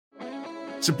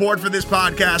Support for this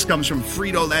podcast comes from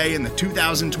Frito-Lay and the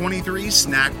 2023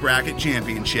 Snack Bracket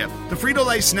Championship. The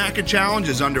Frito-Lay Snack Challenge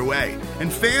is underway,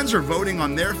 and fans are voting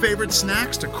on their favorite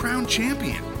snacks to crown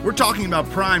champion. We're talking about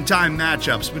prime-time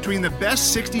matchups between the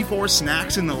best 64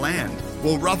 snacks in the land.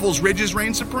 Will Ruffles Ridges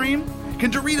reign supreme?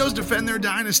 Can Doritos defend their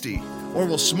dynasty? Or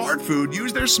will Smart Food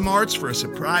use their smarts for a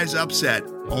surprise upset?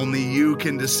 Only you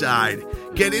can decide.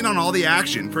 Get in on all the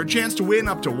action for a chance to win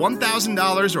up to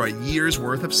 $1,000 or a year's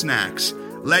worth of snacks.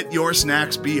 Let your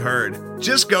snacks be heard.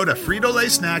 Just go to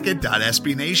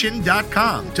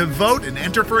fritolaysnacket.sbnation.com to vote and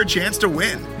enter for a chance to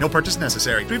win. No purchase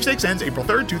necessary. Sweepstakes ends April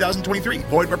 3rd, 2023.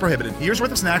 Void where prohibited. Year's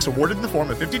worth of snacks awarded in the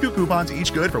form of 52 coupons,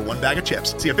 each good for one bag of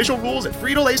chips. See official rules at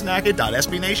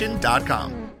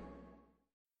fritolaysnacket.sbnation.com.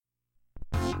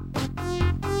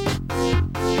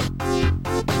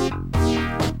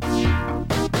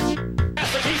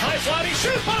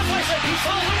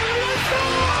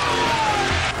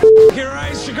 Here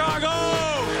is Chicago!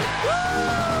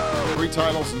 Woo! 3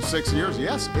 titles in 6 years.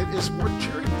 Yes, it is worth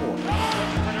cheering for.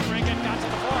 DeBrincat got to the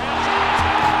forehand.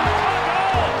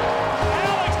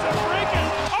 Alex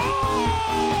DeBrincat. Oh,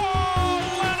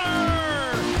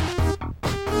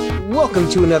 Leonard! Welcome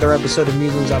to another episode of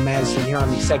Musings on Madison here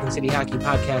on the Second City Hockey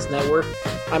Podcast Network.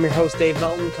 I'm your host, Dave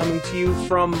Melton, coming to you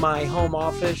from my home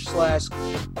office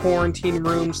 / quarantine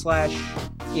room /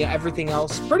 everything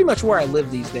else. Pretty much where I live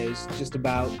these days, just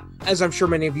about. As I'm sure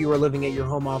many of you are living at your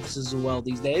home offices as well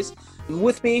these days.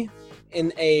 With me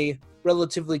in a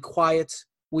relatively quiet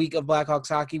week of Blackhawks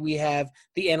hockey, we have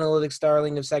the analytics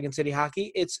darling of Second City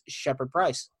Hockey. It's Shepard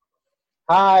Price.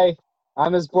 Hi,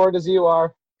 I'm as bored as you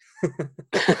are.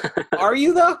 Are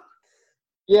you, though?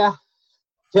 Yeah,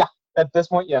 at this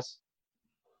point, yes.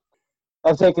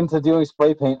 I've taken to doing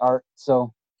spray paint art,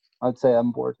 so I'd say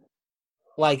I'm bored.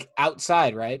 Like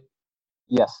outside, right?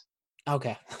 Yes.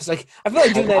 Okay. It's like, I feel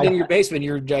like doing that in your basement,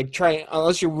 you're like trying,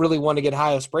 unless you really want to get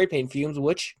high of spray paint fumes,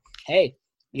 which, hey,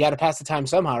 you got to pass the time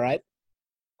somehow, right?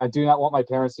 I do not want my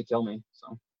parents to kill me,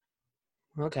 so.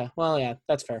 Okay. Well, yeah,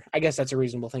 that's fair. I guess that's a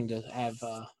reasonable thing to have,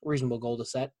 a reasonable goal to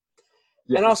set.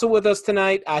 Yeah. And also with us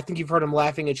tonight, I think you've heard him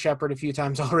laughing at Shepard a few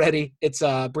times already. It's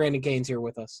Brandon Gaines here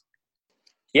with us.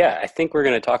 Yeah, I think we're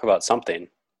going to talk about something,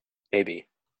 maybe.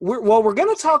 We're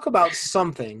going to talk about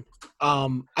something.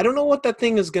 I don't know what that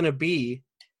thing is going to be,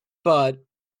 but,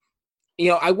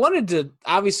 I wanted to –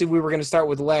 obviously, we were going to start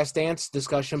with the Last Dance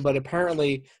discussion, but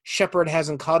apparently Shepard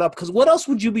hasn't caught up. Because what else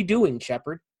would you be doing,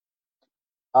 Shepard?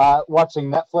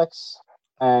 Watching Netflix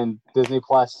and Disney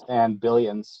Plus and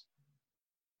Billions.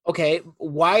 Okay,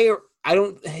 I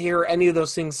don't hear any of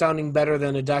those things sounding better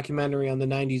than a documentary on the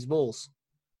 90s Bulls.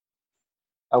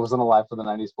 I wasn't alive for the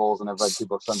 90s Bulls, and I've read 2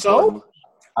 books on So? Jordan.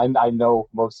 I know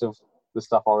most of the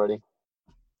stuff already.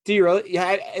 Do you really?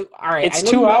 Yeah, all right. It's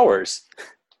 2 hours.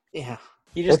 Yeah.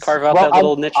 You just carve out that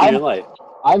little niche in your life.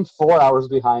 I'm 4 hours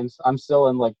behind. I'm still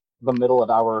in, the middle of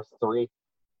hour 3.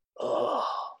 Ugh.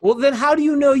 Well, then how do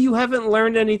you know you haven't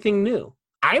learned anything new?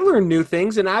 I learned new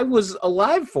things, and I was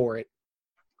alive for it.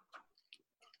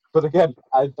 But again,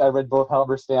 I read both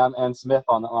Halberstam and Smith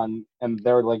on and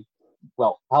they're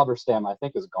Halberstam I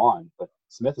think is gone, but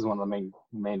Smith is one of the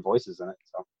main voices in it.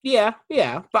 So yeah.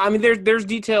 But I mean, there's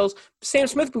details. Sam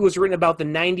Smith book was written about the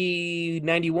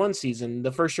 90-91 season,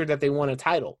 the first year that they won a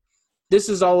title. This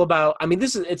is all about. I mean,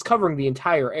 it's covering the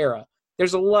entire era.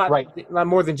 There's a lot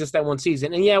more than just that one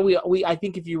season. And yeah, we I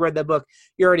think if you read that book,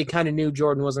 you already kind of knew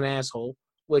Jordan was an asshole,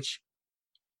 which.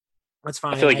 That's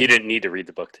fine. I feel like you didn't need to read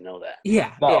the book to know that.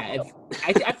 Yeah, no.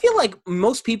 I feel like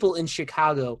most people in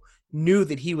Chicago knew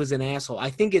that he was an asshole. I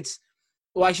think I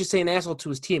should say an asshole to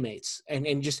his teammates.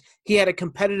 And just he had a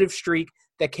competitive streak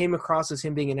that came across as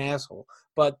him being an asshole.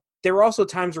 But there were also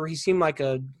times where he seemed like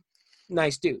a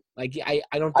nice dude. Like, I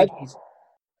don't think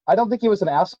I don't think he was an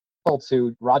asshole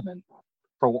to Rodman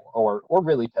or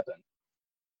really Pippen.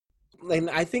 And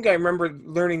I think I remember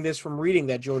learning this from reading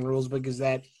that Jordan Rules book is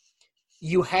that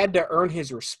you had to earn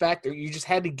his respect, or you just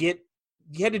had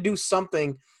to do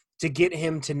something to get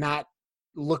him to not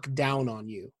look down on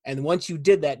you. And once you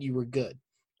did that, you were good.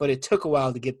 But it took a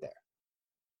while to get there.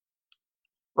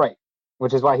 Right.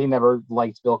 Which is why he never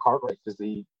liked Bill Cartwright, because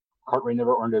Cartwright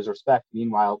never earned his respect.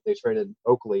 Meanwhile, they traded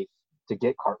Oakley to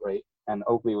get Cartwright, and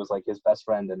Oakley was like his best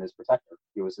friend and his protector.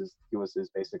 He was his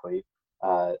basically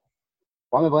why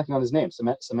am I blanking on his name?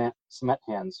 Cement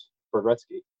hands for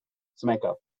Gretzky.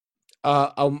 Semenko.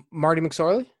 Marty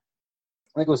McSorley?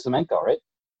 I think it was Semenko, right?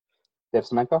 Dave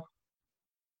Semenko?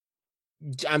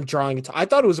 I'm drawing it. I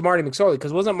thought it was Marty McSorley,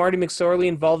 because wasn't Marty McSorley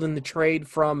involved in the trade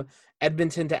from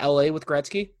Edmonton to LA with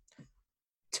Gretzky?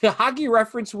 To Hockey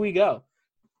Reference we go.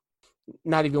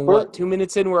 Not even 2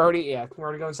 minutes in, we're already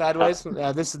going sideways.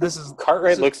 Yeah, this is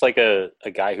Cartwright looks like a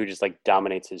guy who just like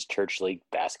dominates his church league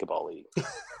basketball league.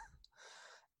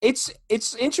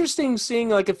 It's interesting seeing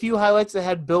like a few highlights that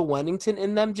had Bill Wennington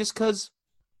in them, just because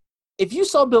if you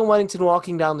saw Bill Wennington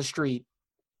walking down the street,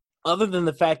 other than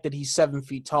the fact that he's 7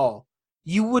 feet tall,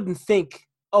 you wouldn't think,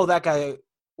 oh, that guy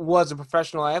was a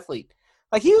professional athlete.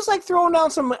 Like, he was like throwing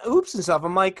down some hoops and stuff.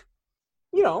 I'm like,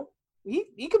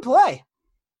 he could play.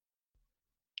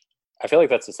 I feel like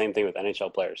that's the same thing with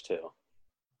NHL players too.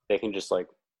 They can just like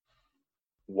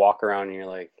walk around and you're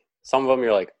like, some of them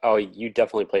you're like, oh, you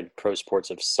definitely played pro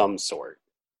sports of some sort.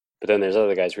 But then there's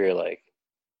other guys where you're like,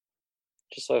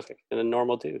 just looks like a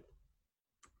normal dude.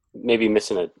 Maybe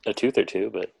missing a tooth or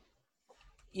two, but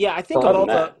yeah, I think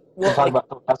about the talking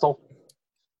about Vessel.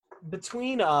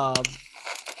 Between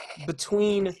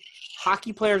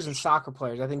hockey players and soccer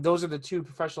players, I think those are the two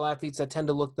professional athletes that tend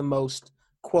to look the most,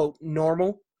 quote,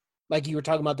 normal. Like you were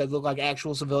talking about, that look like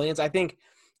actual civilians. I think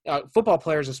football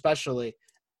players especially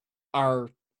are,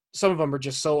 some of them are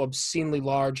just so obscenely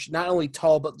large, not only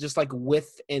tall, but just like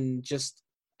width and just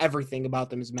everything about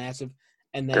them is massive.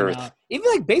 And then even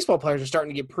like baseball players are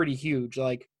starting to get pretty huge.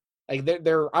 Like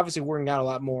they're obviously working out a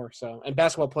lot more. So, and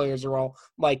basketball players are all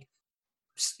like,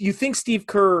 you think Steve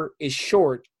Kerr is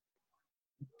short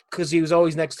because he was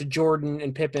always next to Jordan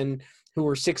and Pippen, who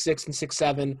were 6'6" and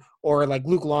 6'7", or like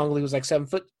Luke Longley was like 7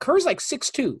 foot. Kerr's like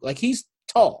 6'2". Like, he's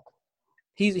tall.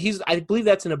 He's I believe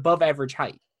that's an above average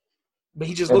height. But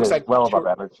he just looks like well above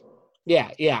average. Yeah.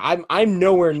 I'm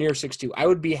nowhere near 6'2". I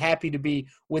would be happy to be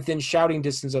within shouting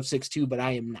distance of 6'2", but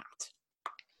I am not.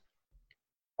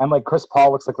 And like Chris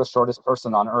Paul looks like the shortest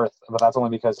person on earth, but that's only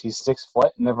because he's 6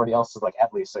 foot and everybody else is like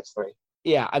at least 6'3".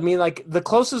 Yeah, I mean, like the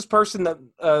closest person that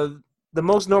the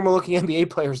most normal looking NBA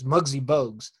player is Muggsy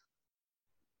Bogues.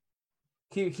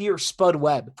 He or Spud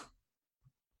Webb.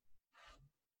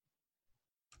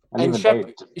 And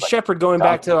Shepard, going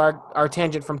back to our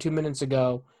tangent from 2 minutes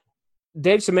ago,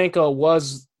 Dave Semenko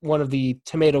was one of the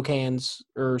tomato cans,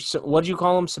 or what do you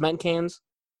call them? Cement cans?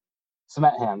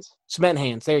 Cement hands. Cement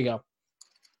hands. There you go.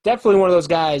 Definitely one of those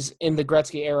guys in the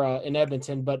Gretzky era in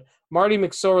Edmonton, but Marty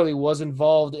McSorley was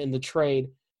involved in the trade,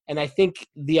 and I think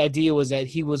the idea was that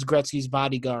he was Gretzky's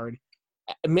bodyguard.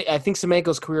 I think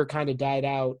Semenko's career kind of died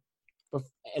out,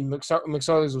 and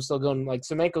McSorley's was still going. Like,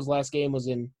 Semenko's last game was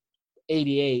in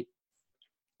 88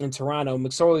 in Toronto.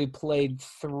 McSorley played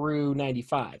through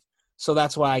 95. So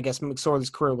that's why I guess McSorley's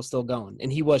career was still going.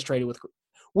 And he was traded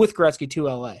with Gretzky to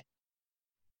LA.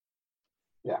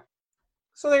 Yeah.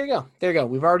 So there you go.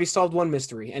 We've already solved one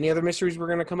mystery. Any other mysteries we're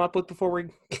going to come up with before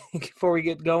we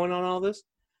get going on all this?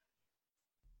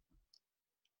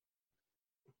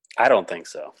 I don't think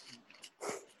so.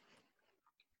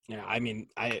 Yeah, I mean,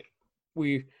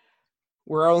 we're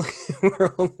only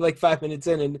like 5 minutes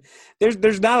in, and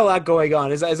there's not a lot going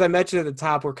on. As I mentioned at the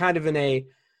top, we're kind of in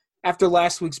after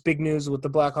last week's big news with the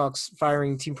Blackhawks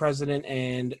firing team president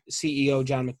and CEO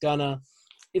John McDonough.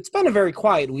 It's been a very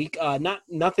quiet week.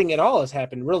 Nothing at all has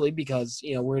happened really, because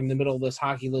we're in the middle of this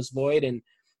hockeyless void, and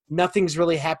nothing's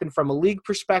really happened from a league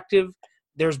perspective.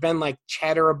 There's been like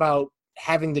chatter about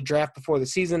having the draft before the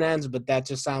season ends, but that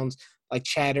just sounds like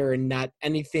chatter and not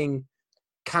anything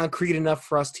concrete enough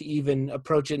for us to even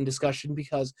approach it in discussion,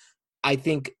 because I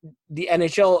think the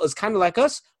NHL is kind of like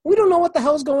us. We don't know what the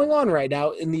hell's going on right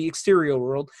now in the exterior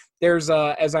world. There's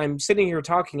as I'm sitting here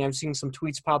talking, I'm seeing some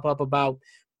tweets pop up about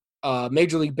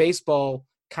Major League Baseball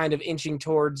kind of inching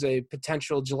towards a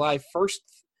potential July 1st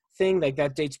thing, like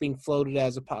that date's being floated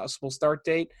as a possible start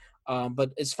date.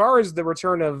 But as far as the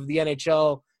return of the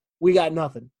NHL, we got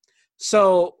nothing.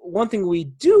 So one thing we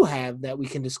do have that we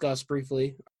can discuss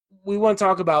briefly, we want to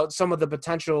talk about some of the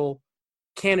potential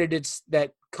candidates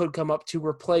that could come up to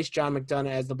replace John McDonough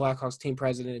as the Blackhawks team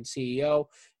president and CEO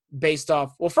based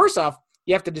off, well, first off,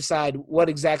 you have to decide what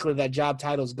exactly that job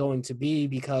title is going to be,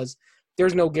 because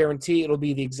there's no guarantee it'll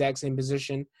be the exact same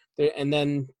position. And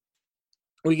then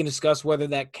we can discuss whether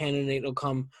that candidate will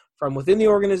come from within the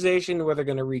organization, whether they're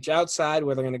going to reach outside,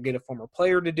 whether they're going to get a former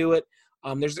player to do it.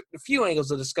 There's a few angles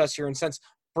to discuss here. And since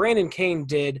Brandon Kane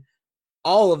did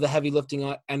all of the heavy lifting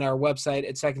on our website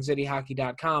at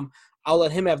secondcityhockey.com, I'll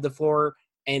let him have the floor.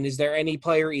 And is there any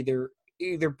player,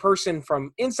 either person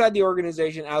from inside the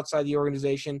organization, outside the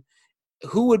organization,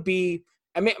 who would be,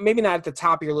 I mean, maybe not at the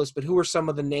top of your list, but who are some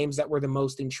of the names that were the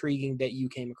most intriguing that you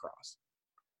came across?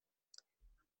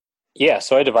 Yeah,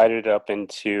 so I divided it up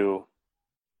into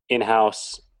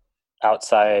in-house,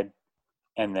 outside,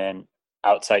 and then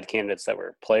outside candidates that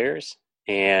were players.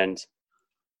 And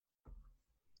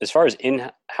as far as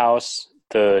in-house,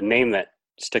 the name that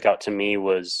stuck out to me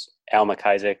was Al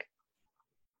McIsaac.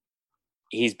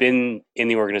 he's been in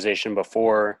the organization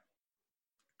before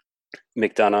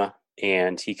McDonough,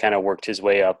 and he kind of worked his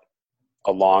way up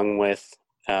along with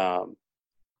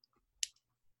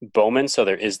Bowman, so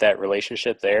there is that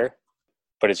relationship there.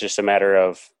 But it's just a matter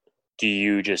of, do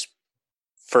you just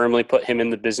firmly put him in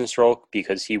the business role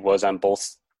because he was on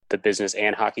both the business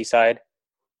and hockey side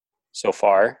so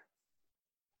far?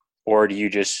 Or do you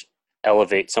just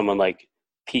elevate someone like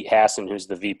Pete Hassan, who's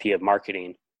the VP of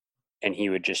marketing, and he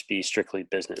would just be strictly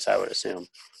business, I would assume.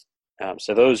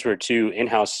 So those were two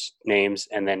in-house names.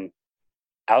 And then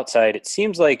outside, it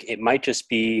seems like it might just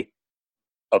be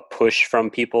a push from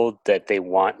people that they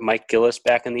want Mike Gillis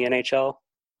back in the NHL,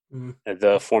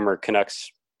 the former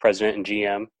Canucks president and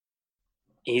GM.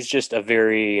 He's just a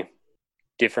very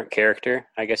different character,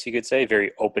 I guess you could say,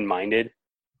 very open-minded,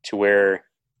 to where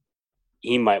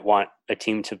he might want a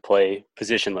team to play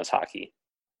positionless hockey,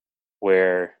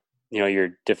 where, you know, your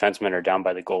defensemen are down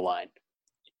by the goal line.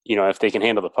 You know, if they can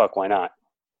handle the puck, why not?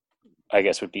 I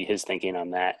guess would be his thinking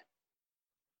on that.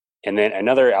 And then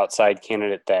another outside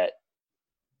candidate that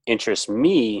interests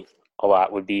me a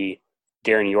lot would be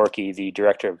Darren Yorkie, the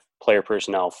director of player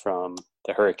personnel from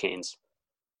the Hurricanes.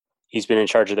 He's been in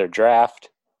charge of their draft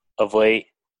of late.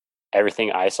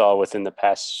 Everything I saw within the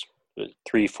past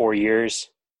 3-4 years,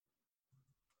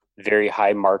 very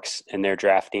high marks in their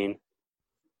drafting,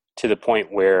 to the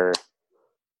point where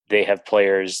they have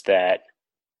players that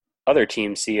other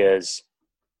teams see as,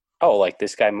 oh, like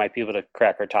this guy might be able to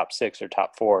crack our top 6 or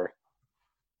top 4.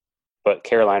 But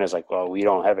Carolina's like, well, we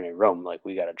don't have any room. Like,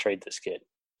 we got to trade this kid.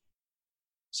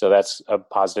 So that's a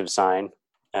positive sign.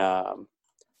 And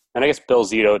I guess Bill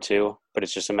Zito too, but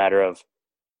it's just a matter of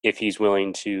if he's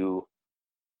willing to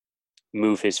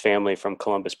move his family from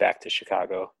Columbus back to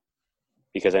Chicago,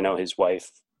 because I know his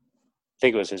wife, I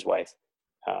think it was his wife,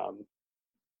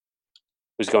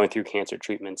 was going through cancer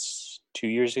treatments 2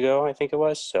 years ago, I think it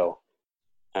was. So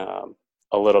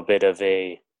a little bit of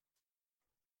a,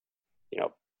 you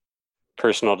know,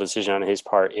 personal decision on his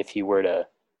part if he were to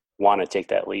want to take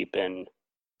that leap and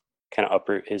kind of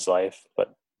uproot his life.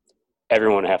 But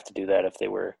everyone would have to do that if they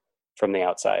were from the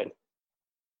outside.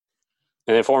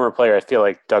 And then former player, I feel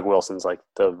like Doug Wilson's like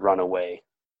the runaway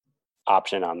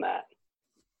option on that,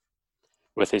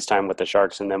 with his time with the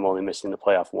Sharks and them only missing the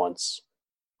playoff once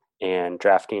and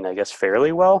drafting, I guess,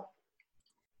 fairly well.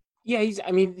 Yeah,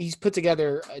 he's put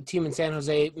together a team in San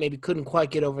Jose, maybe couldn't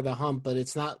quite get over the hump, but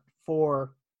it's not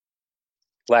for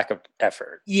lack of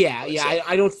effort. Yeah.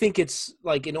 I don't think it's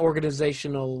like an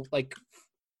organizational, like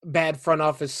bad front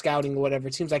office scouting or whatever.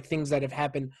 It seems like things that have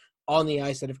happened on the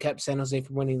ice that have kept San Jose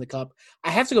from winning the cup. I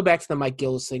have to go back to the Mike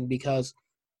Gillis thing, because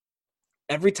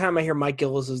every time I hear Mike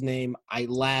Gillis's name, I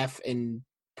laugh and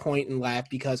point and laugh,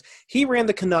 because he ran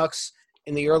the Canucks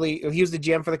in the early – he was the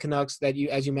GM for the Canucks that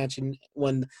as you mentioned,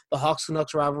 when the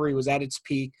Hawks-Canucks rivalry was at its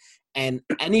peak, and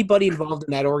anybody involved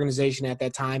in that organization at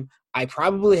that time, I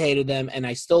probably hated them, and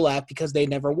I still laugh because they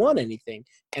never won anything.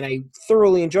 And I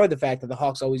thoroughly enjoyed the fact that the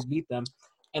Hawks always beat them.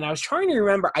 And I was trying to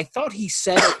remember, I thought he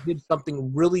said or did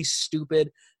something really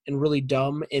stupid and really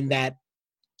dumb in that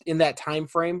time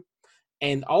frame.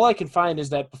 And all I can find is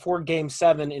that before Game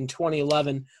 7 in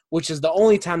 2011, which is the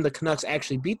only time the Canucks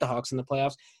actually beat the Hawks in the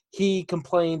playoffs, he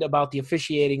complained about the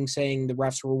officiating, saying the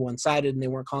refs were one-sided and they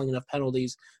weren't calling enough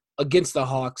penalties against the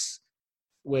Hawks,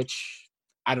 which,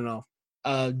 I don't know,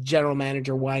 a general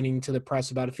manager whining to the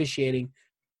press about officiating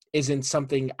isn't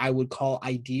something I would call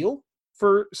ideal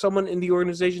for someone in the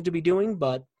organization to be doing.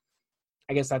 But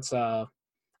I guess that's, I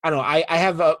don't know, I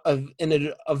have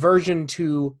an aversion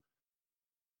to,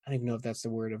 I don't even know if that's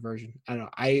the word, aversion. I don't know.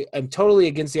 I am totally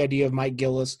against the idea of Mike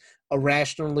Gillis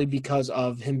irrationally because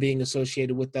of him being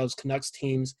associated with those Canucks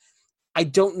teams. I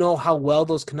don't know how well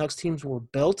those Canucks teams were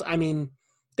built. I mean,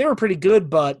 they were pretty good,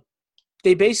 but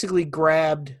they basically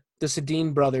grabbed the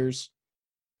Sedin brothers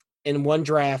in one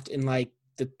draft in like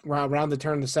around the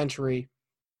turn of the century.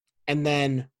 And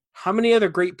then how many other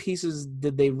great pieces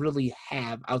did they really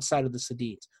have outside of the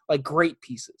Sedins? Like great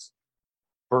pieces.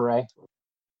 Bure.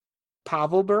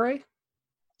 Pavel Bure?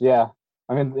 Yeah.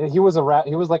 I mean, he was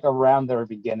like around their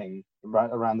beginning,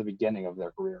 around the beginning of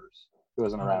their careers. He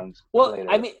wasn't around. Well, later.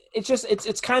 I mean, it's just,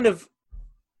 it's kind of,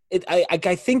 I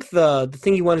think the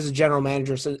thing you want as a general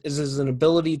manager is an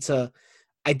ability to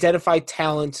identify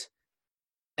talent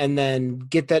and then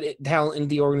get that talent into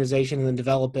the organization and then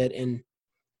develop it. And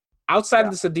outside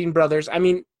of the Sedin brothers, I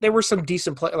mean, there were some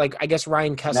decent players. Like, I guess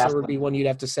Ryan Kessler would be one you'd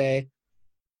have to say.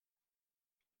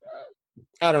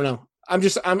 I don't know.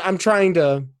 I'm trying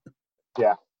to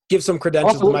give some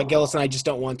credentials to Mike Gillis, and I just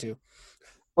don't want to.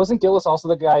 Wasn't Gillis also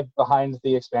the guy behind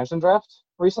the expansion draft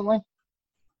recently?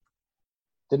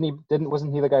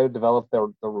 Wasn't he the guy who developed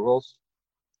the rules?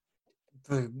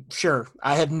 Sure,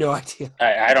 I have no idea.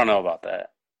 I don't know about that.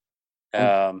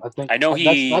 I know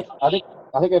he. I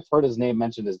think I've heard his name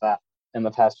mentioned as that in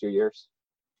the past few years.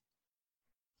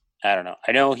 I don't know.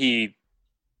 I know he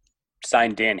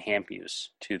signed Dan Hampus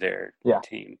to their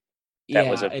team. That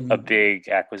was a big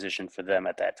acquisition for them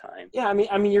at that time. Yeah, I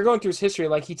mean, you're going through his history.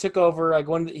 Like he took over, like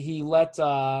when he let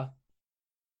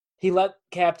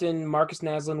Captain Marcus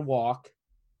Naslund walk,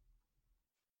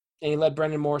 and he let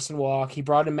Brendan Morrison walk. He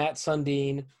brought in Matt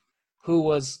Sundin, who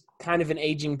was kind of an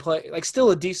aging player, like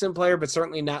still a decent player, but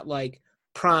certainly not like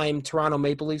prime Toronto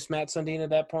Maple Leafs Matt Sundin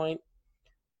at that point.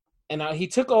 And he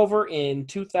took over in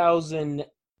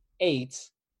 2008,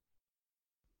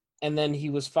 and then he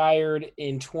was fired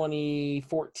in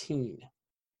 2014.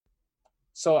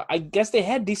 So I guess they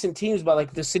had decent teams, but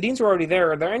like the Sedins were already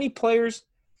there. Are there any players?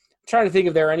 I'm trying to think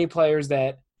if there are any players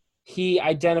that he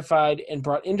identified and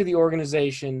brought into the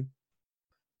organization.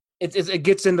 It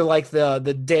gets into like the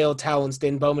Dale Talon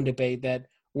Stan Bowman debate that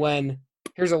when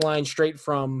here's a line straight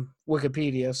from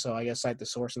Wikipedia, so I guess cite the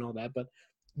source and all that. But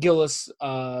Gillis,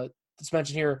 it's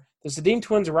mentioned here, the Sedin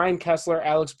twins, Ryan Kessler,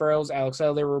 Alex Burrows, Alex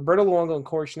Elder, Roberto Luongo, and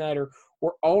Corey Schneider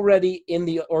were already in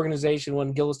the organization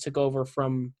when Gillis took over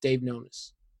from Dave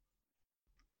Nonis.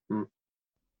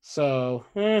 So,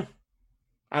 I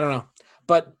don't know.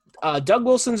 But Doug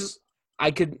Wilson's, I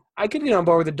could get on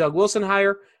board with the Doug Wilson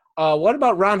hire. What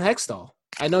about Ron Hextall?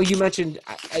 I know you mentioned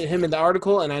him in the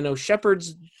article, and I know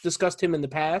Shepard's discussed him in the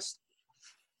past.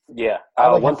 Yeah.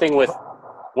 One thing with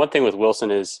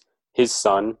Wilson is his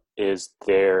son is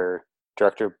their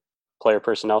director of player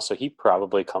personnel, so he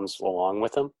probably comes along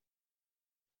with him.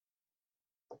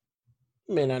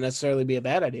 May not necessarily be a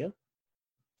bad idea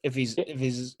if he's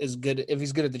good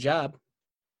at the job.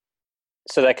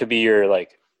 So that could be your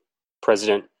like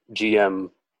president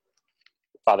GM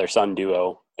father son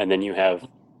duo, and then you have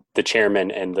the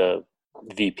chairman and the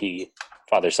VP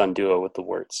father son duo with the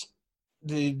Wirtz.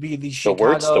 The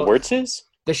Wirtzes?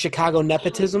 The Chicago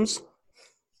nepotisms.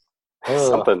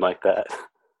 Something like that.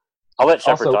 I'll let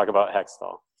Shepard talk about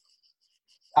Hextall.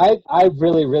 I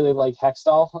really, really like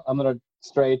Hextall. I'm going to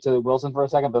stray to Wilson for a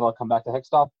second, then I'll come back to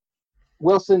Hextall.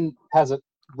 Wilson has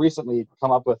recently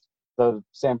come up with the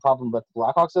same problem that the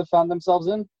Blackhawks have found themselves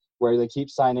in, where they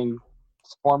keep signing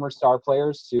former star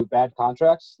players to bad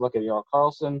contracts. Look at Earl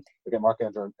Carlson. Look at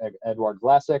Marc-Edouard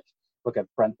Vlasic. Look at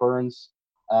Brent Burns.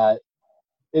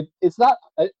 It is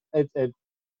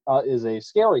a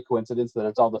scary coincidence that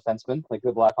it's all defensemen, like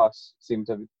the Blackhawks seem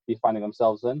to be finding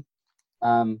themselves in.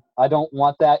 I don't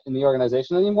want that in the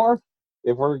organization anymore.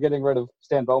 If we're getting rid of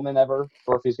Stan Bowman or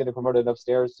if he's getting promoted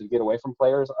upstairs to get away from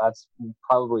players, that's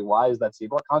probably wise, that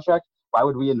Seabrook contract. Why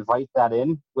would we invite that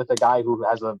in with a guy who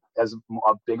has a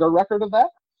bigger record of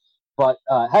that? But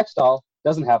Hextall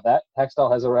doesn't have that.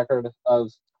 Hextall has a record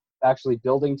of actually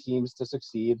building teams to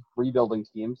succeed, rebuilding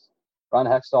teams. Ron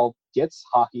Hextall gets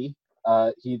hockey.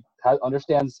 He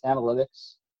understands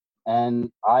analytics,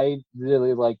 and I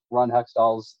really like Ron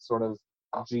Hextall's sort of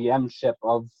GM-ship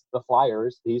of the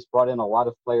Flyers. He's brought in a lot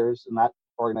of players in that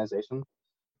organization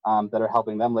that are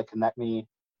helping them, like Konechny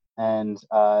and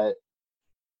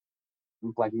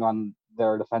I'm blanking on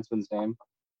their defenseman's name.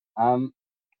 Ivan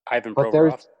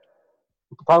Provorov,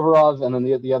 and then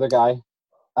the other guy.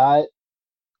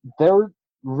 They're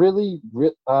really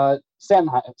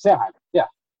Sanheim. Yeah,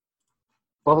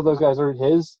 both of those guys are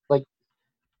his. Like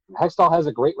Hextall has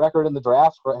a great record in the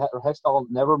draft. Hextall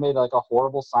never made like a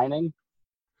horrible signing.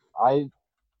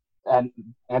 And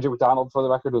Andrew McDonough, for the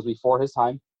record, was before his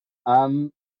time.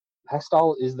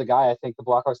 Hextall is the guy I think the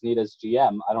Blackhawks need as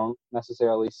GM. I don't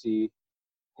necessarily see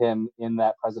him in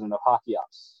that president of hockey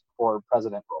ops or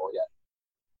president role yet.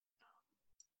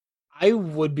 I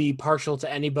would be partial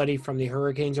to anybody from the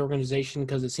Hurricanes organization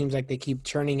because it seems like they keep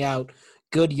churning out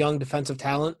good young defensive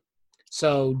talent.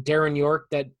 So Darren York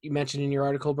that you mentioned in your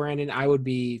article, Brandon, I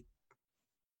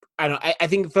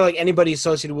feel like anybody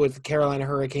associated with the Carolina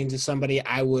Hurricanes is somebody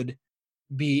I would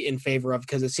be in favor of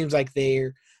because it seems like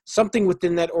they're something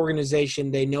within that organization.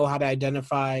 They know how to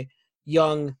identify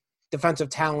young defensive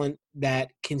talent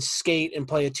that can skate and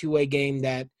play a two-way game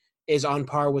that is on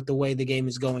par with the way the game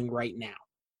is going right now.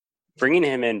 Bringing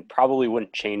him in probably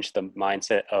wouldn't change the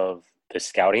mindset of the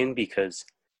scouting because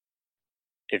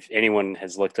if anyone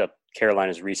has looked up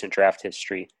Carolina's recent draft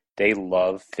history, they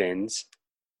love Finns.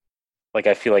 Like,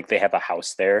 I feel like they have a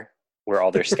house there where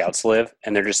all their scouts live,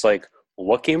 and they're just like,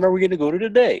 what game are we going to go to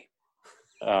today?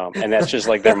 And that's just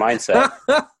like their mindset.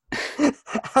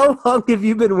 How long have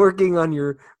you been working on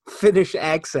your Finnish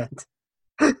accent?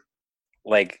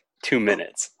 Like 2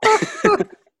 minutes.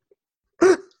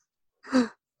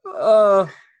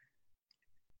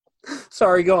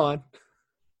 Sorry, go on.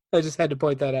 I just had to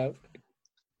point that out.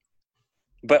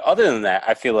 But other than that,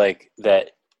 I feel like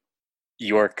that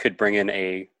York could bring in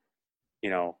a,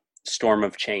 storm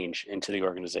of change into the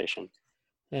organization.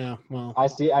 Yeah, well. I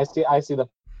see the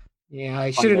Yeah,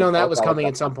 I should have known that was coming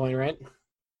at some point, right?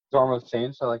 storm of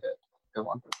change. I like it. Good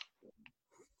one.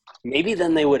 Maybe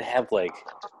then they would have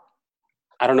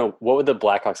I don't know, what would the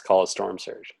Blackhawks call a storm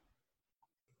surge?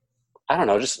 I don't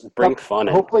know, just bring fun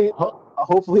in.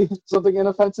 Hopefully something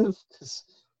inoffensive. 'Cause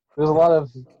there's a lot of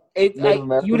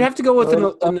you would have to go with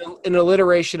an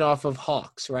alliteration off of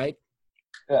Hawks, right?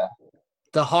 Yeah.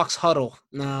 The Hawks huddle.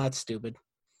 Nah, that's stupid.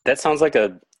 That sounds like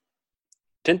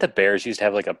didn't the Bears used to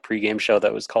have a pregame show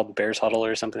that was called Bears Huddle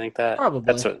or something like that?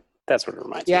 Probably. That's what it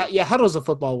reminds me of. Yeah, huddle's a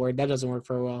football word. That doesn't work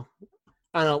very well.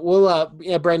 I don't know.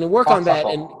 We'll Brandon, work on that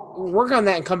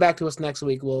and come back to us next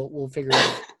week. We'll figure it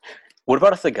out. What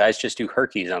about if the guys just do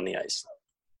herkies on the ice?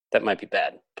 That might be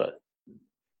bad, but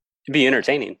it'd be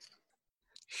entertaining.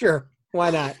 Sure. Why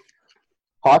not?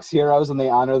 Hawks heroes, and they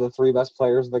honor the 3 best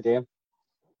players of the game.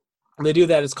 When they do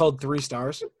that, it's called 3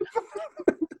 stars.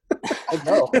 I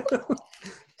know.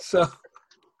 So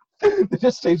they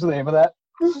just changed the name of that.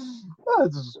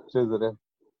 Just change the name.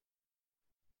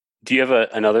 Do you have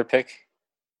another pick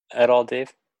at all,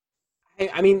 Dave?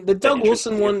 I mean, the Doug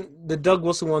Wilson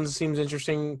one seems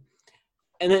interesting.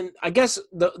 And then I guess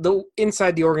the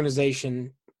inside the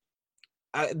organization,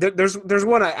 there's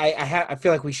one I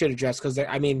feel like we should address because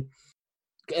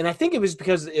and I think it was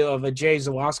because of a Jay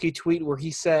Zawaski tweet where he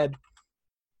said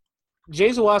Jay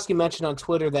Zawaski mentioned on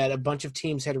Twitter that a bunch of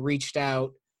teams had reached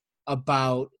out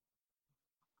about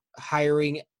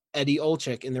hiring Eddie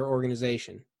Olczyk in their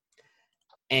organization.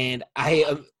 And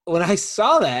when I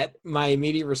saw that, my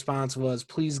immediate response was,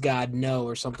 "Please God, no,"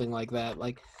 or something like that.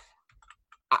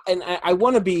 I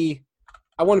want to be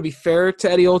fair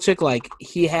to Eddie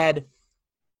Olczyk.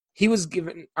 He was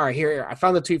given. All right, here I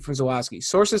found the tweet from Zawaski.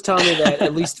 Sources tell me that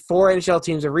at least 4 NHL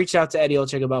teams have reached out to Eddie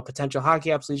Olczyk about potential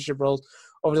hockey ops leadership roles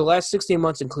over the last 16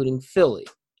 months, including Philly.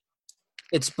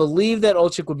 It's believed that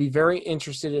Olczyk would be very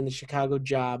interested in the Chicago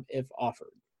job if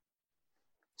offered.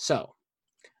 So,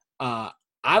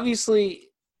 obviously,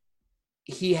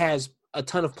 he has a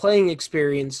ton of playing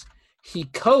experience. He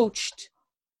coached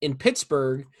in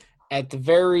Pittsburgh at the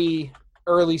very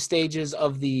early stages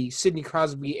of the Sidney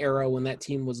Crosby era when that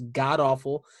team was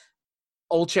god-awful.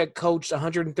 Olczyk coached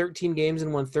 113 games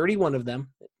and won 31 of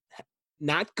them.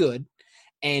 Not good.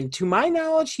 And to my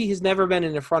knowledge, he has never been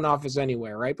in the front office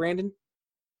anywhere, right, Brandon?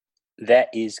 That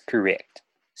is correct.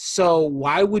 So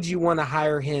why would you want to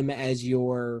hire him as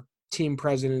your team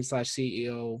president /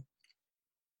 CEO?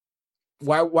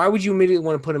 Why would you immediately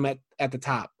want to put him at the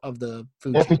top of the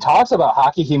food chain? If he talks about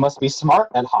hockey, he must be smart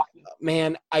at hockey.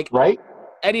 Man, right?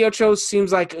 Eddie Ochoa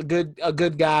seems like a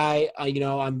good guy.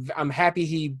 I'm happy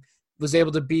he was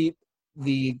able to beat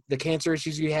the cancer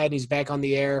issues he had, and he's back on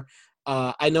the air.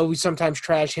 I know we sometimes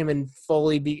trash him and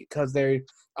Foley because they're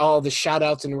all the shout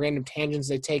outs and random tangents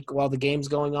they take while the game's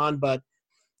going on, but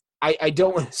I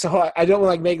don't want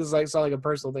to make this sound like a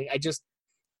personal thing.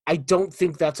 I don't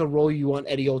think that's a role you want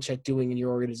Eddie Olczyk doing in your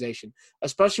organization,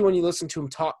 especially when you listen to him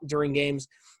talk during games.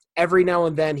 Every now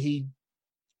and then he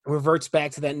reverts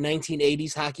back to that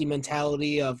 1980s hockey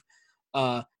mentality of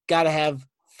got to have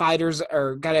fighters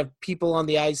or got to have people on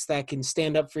the ice that can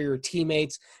stand up for your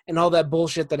teammates and all that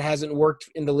bullshit that hasn't worked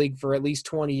in the league for at least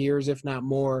 20 years, if not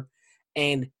more.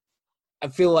 And I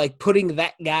feel like putting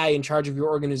that guy in charge of your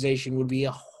organization would be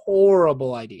a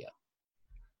horrible idea.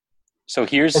 So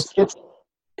here's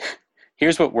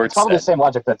what Wirtz said. Probably the same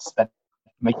logic that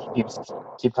makes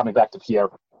people keep coming back to Pierre,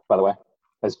 by the way,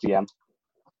 as GM.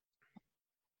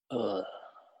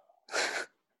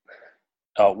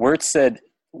 Wirtz said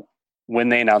when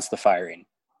they announced the firing,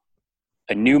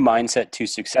 a new mindset to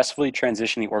successfully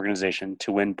transition the organization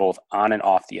to win both on and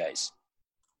off the ice.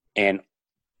 And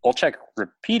Olczyk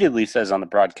repeatedly says on the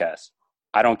broadcast,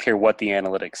 I don't care what the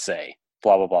analytics say,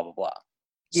 blah, blah, blah, blah, blah.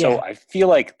 Yeah. So I feel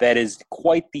like that is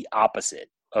quite the opposite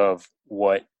of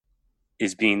what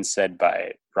is being said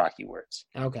by Rocky Wirtz.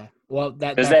 Okay. Well,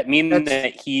 does that mean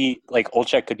that he,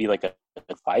 Olczyk could be like an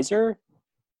advisor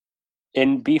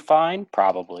and be fine?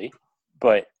 Probably.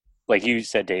 But like you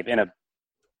said, Dave, in a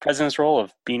president's role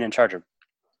of being in charge of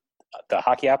the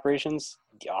hockey operations,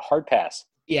 a hard pass.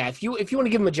 Yeah, if you want to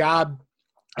give him a job,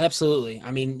 absolutely.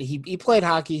 I mean, he played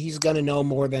hockey. He's going to know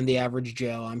more than the average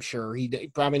Joe, I'm sure. He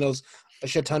probably knows a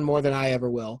shit ton more than I ever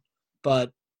will.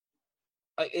 But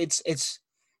it's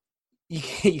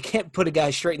you can't put a guy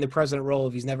straight in the president role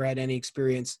if he's never had any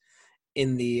experience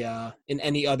in the in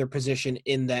any other position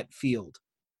in that field.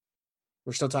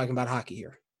 We're still talking about hockey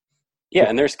here. Yeah,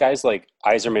 and there's guys like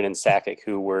Yzerman and Sakic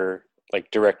who were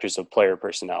like directors of player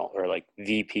personnel or like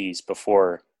VPs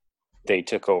before they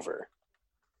took over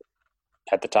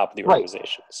at the top of the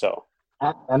organization. Right. So,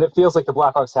 and it feels like the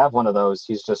Blackhawks have one of those.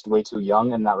 He's just way too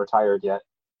young and not retired yet.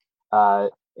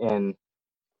 In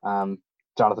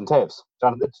Jonathan Toews.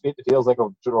 It feels like a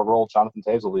role Jonathan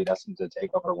Toews will be destined to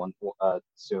take over one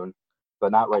soon,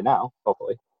 but not right now.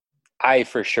 Hopefully. I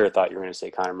for sure thought you were going to say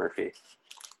Connor Murphy.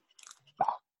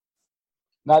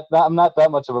 I'm not that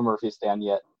much of a Murphy stan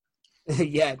yet.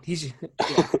 Yeah, he's.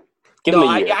 Yeah. Give him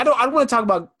a year. I don't want to talk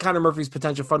about Connor Murphy's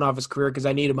potential front office career because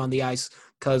I need him on the ice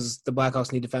because the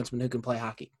Blackhawks need defensemen who can play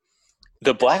hockey.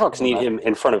 The Blackhawks need him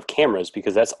in front of cameras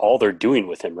because that's all they're doing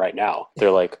with him right now. They're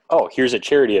like, oh, here's a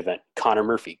charity event. Connor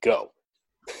Murphy, go.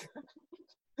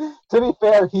 To be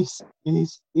fair, he's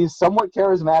somewhat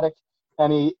charismatic,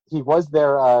 and he was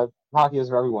their Hockey is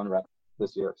for Everyone rep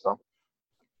this year. So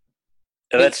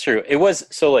that's true. It was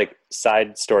so like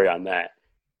side story on that.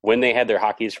 When they had their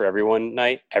Hockey is for Everyone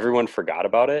night, everyone forgot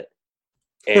about it,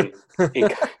 and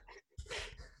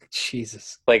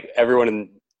Jesus, like everyone in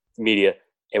media.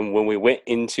 And when we went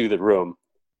into the room,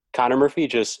 Connor Murphy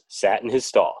just sat in his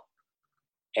stall.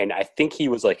 And I think he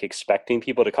was like expecting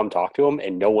people to come talk to him,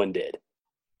 and no one did.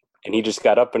 And he just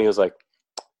got up and he was like,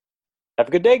 have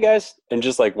a good day, guys. And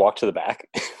just like walked to the back.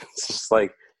 It's just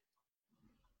like,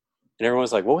 and everyone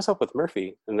was like, what was up with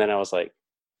Murphy? And then I was like,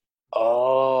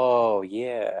 oh,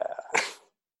 yeah.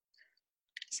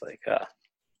 It's like,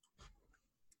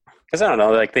 because I don't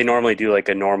know, like they normally do like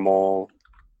a normal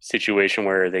situation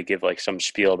where they give like some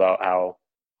spiel about how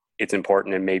it's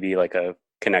important and maybe like a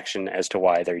connection as to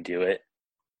why they do it.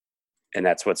 And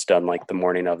that's what's done like the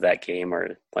morning of that game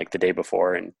or like the day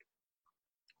before. And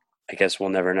I guess we'll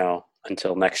never know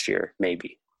until next year,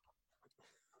 maybe.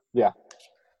 Yeah.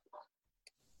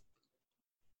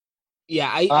 Yeah.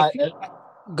 I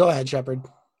go ahead, Shepard.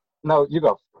 No, you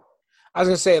go. I was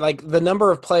going to say, like, the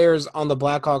number of players on the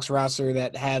Blackhawks roster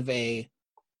that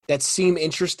that seem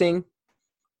interesting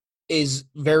is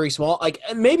very small. Like,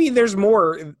 maybe there's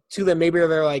more to them. Maybe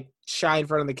they're like shy in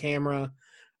front of the camera,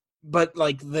 but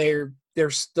like they're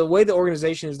the way the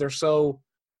organization is, they're so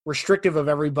restrictive of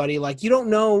everybody. Like, you don't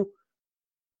know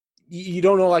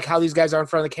like how these guys are in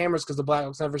front of the cameras because the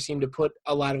Blackhawks never seem to put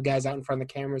a lot of guys out in front of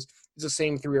the cameras. It's the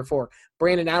same 3 or 4.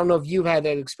 Brandon, I don't know if you've had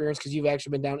that experience because you've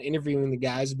actually been down interviewing the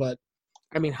guys, but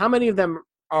I mean, how many of them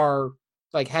are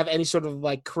like have any sort of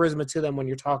like charisma to them when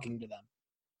you're talking to them?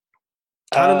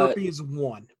 Connor Murphy is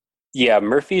one. Yeah,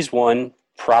 Murphy's one.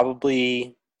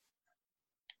 Probably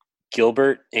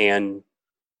Gilbert and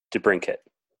DeBrincat.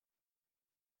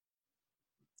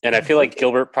 And I feel like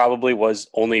Gilbert probably was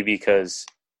only because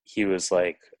he was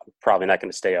like, I'm probably not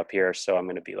going to stay up here, so I'm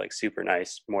going to be like super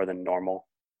nice, more than normal.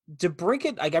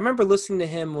 DeBrincat, like I remember listening to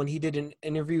him when he did an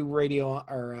interview radio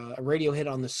or a radio hit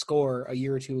on The Score a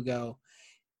year or two ago,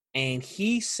 and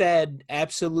he said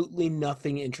absolutely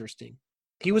nothing interesting.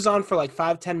 He was on for like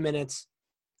 5-10 minutes.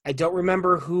 I don't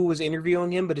remember who was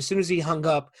interviewing him, but as soon as he hung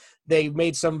up, they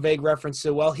made some vague reference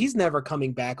to, well, he's never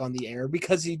coming back on the air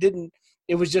because he didn't.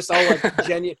 It was just all like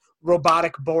genuine,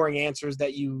 robotic, boring answers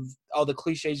that all the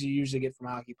cliches you usually get from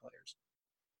hockey players.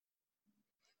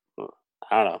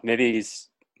 I don't know. Maybe he's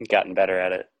gotten better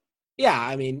at it. Yeah,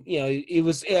 I mean, you know,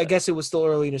 I guess it was still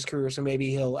early in his career, so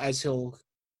maybe as he'll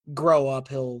grow up,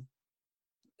 he'll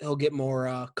get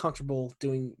more comfortable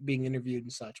being interviewed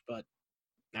and such, but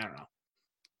I don't know.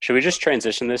 Should we just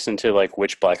transition this into like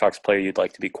which Blackhawks player you'd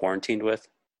like to be quarantined with?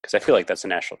 Because I feel like that's a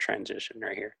natural transition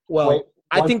right here. Well,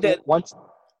 I think that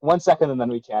one second and then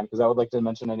we can, because I would like to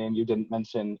mention a name you didn't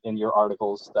mention in your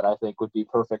articles that I think would be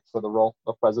perfect for the role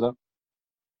of president.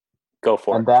 Go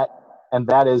for it. And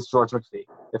that is George McPhee.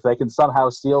 If they can somehow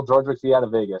steal George McPhee out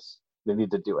of Vegas, they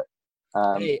need to do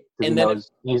it.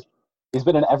 He's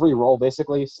been in every role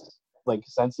basically, like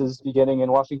since his beginning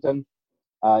in Washington.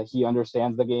 He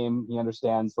understands the game. He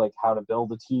understands like how to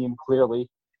build a team clearly.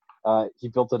 He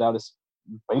built it out as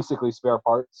basically spare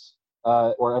parts,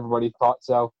 or everybody thought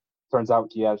so. Turns out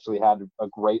he actually had a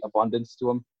great abundance to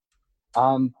him.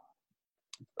 And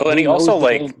he also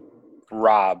like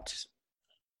robbed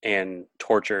and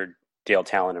tortured Dale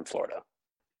Talon in Florida.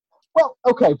 Well,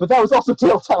 okay, but that was also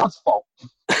Dale Talon's fault.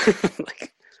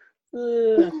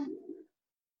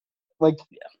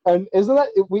 And isn't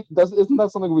that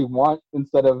something we want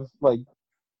instead of like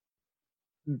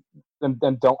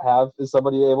and don't have is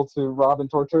somebody able to rob and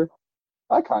torture?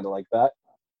 I kind of like that.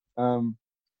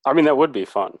 I mean, that would be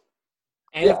fun.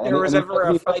 And if there was ever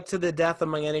a fight to the death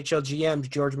among NHL GMs,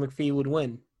 George McPhee would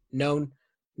win. Known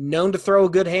to throw a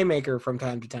good haymaker from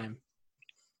time to time.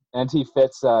 And he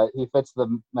fits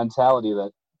the mentality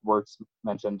that Wirtz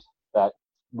mentioned, that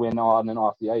win on and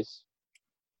off the ice.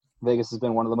 Vegas has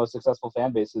been one of the most successful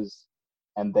fan bases,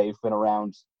 and they've been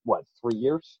around, 3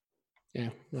 years? Yeah,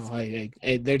 no,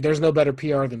 there's no better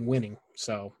PR than winning.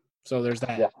 So there's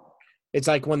that. Yeah. It's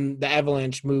like when the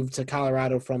Avalanche moved to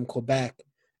Colorado from Quebec,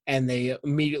 and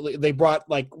they brought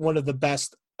like one of the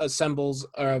best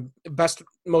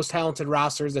most talented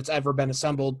rosters that's ever been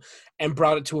assembled, and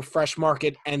brought it to a fresh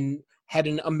market, and had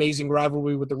an amazing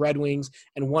rivalry with the Red Wings,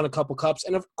 and won a couple cups.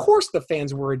 And of course, the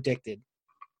fans were addicted.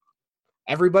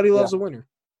 Everybody loves a winner.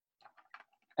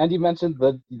 And you mentioned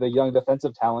the young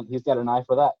defensive talent. He's got an eye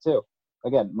for that too.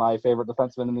 Again, my favorite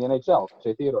defenseman in the NHL,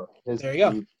 Shea Theodore. There you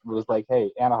go. He was like, hey,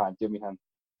 Anaheim, give me him,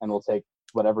 and we'll take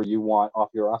whatever you want off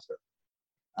your roster,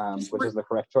 which is the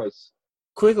correct choice.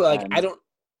 Quickly,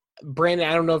 Brandon,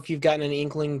 I don't know if you've gotten an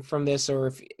inkling from this, or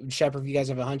if Shepard, if you guys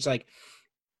have a hunch, like,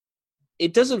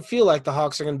 it doesn't feel like the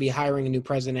Hawks are going to be hiring a new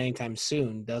president anytime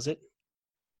soon, does it?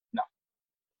 No.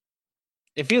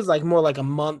 It feels like more like a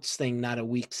month's thing, not a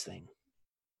week's thing.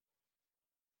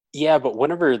 Yeah, but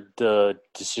whenever the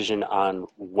decision on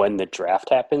when the draft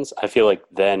happens, I feel like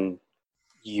then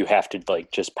you have to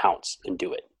just pounce and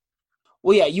do it.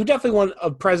 Well, yeah, you definitely want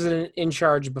a president in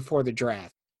charge before the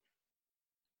draft.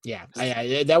 Yeah,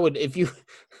 that would, if you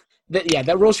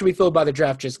that role should be filled by the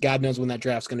draft. Just God knows when that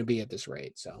draft's going to be at this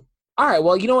rate. So, all right,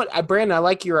 well, you know what, Brandon, I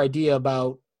like your idea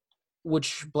about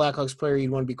which Blackhawks player you'd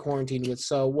want to be quarantined with.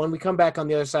 So when we come back on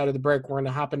the other side of the break, we're going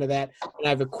to hop into that. And I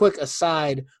have a quick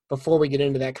aside before we get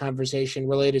into that conversation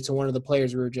related to one of the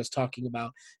players we were just talking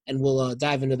about. And we'll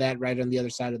dive into that right on the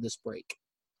other side of this break.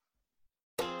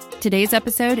 Today's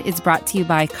episode is brought to you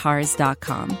by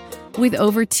Cars.com. With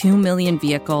over 2 million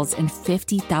vehicles and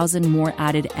 50,000 more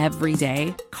added every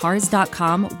day,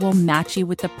 Cars.com will match you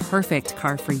with the perfect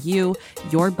car for you,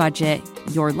 your budget,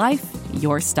 your life,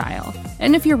 your style.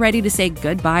 And if you're ready to say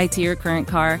goodbye to your current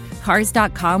car,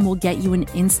 Cars.com will get you an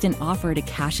instant offer to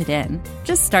cash it in.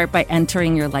 Just start by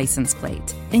entering your license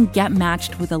plate and get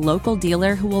matched with a local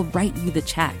dealer who will write you the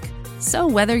check. So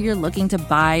whether you're looking to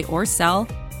buy or sell,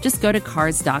 just go to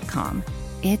Cars.com.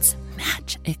 It's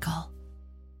magical.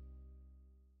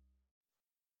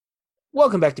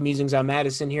 Welcome back to Musings. I'm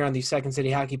Madison here on the Second City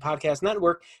Hockey Podcast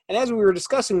Network. And as we were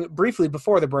discussing briefly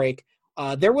before the break,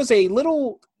 there was a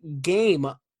little game.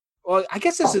 Well, I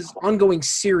guess this is ongoing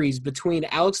series between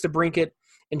Alex DeBrincat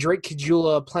and Drake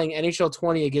Caggiula playing NHL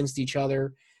 20 against each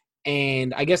other.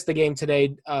 And I guess the game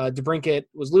today, DeBrincat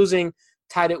was losing,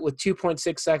 tied it with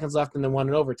 2.6 seconds left, and then won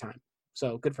in overtime.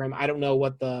 So good for him. I don't know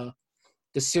what the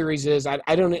series is.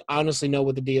 I don't honestly know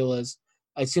what the deal is.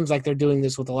 It seems like they're doing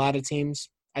this with a lot of teams,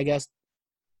 I guess.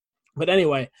 But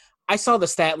anyway, I saw the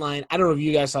stat line. I don't know if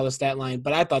you guys saw the stat line,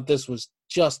 but I thought this was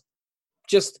just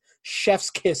chef's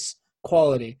kiss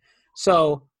quality.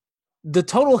 So the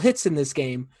total hits in this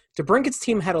game, DeBrincat's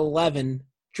team had 11.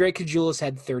 Drake Caggiula's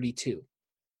had 32.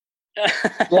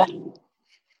 Yeah,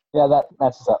 that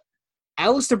matches up.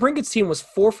 Alex DeBrincat's team was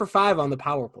 4 for 5 on the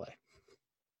power play.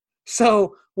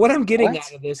 So what I'm getting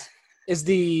out of this is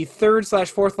the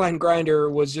third/fourth line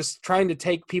grinder was just trying to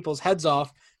take people's heads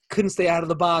off, couldn't stay out of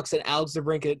the box, and Alex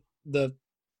DeBrincat, the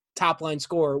top line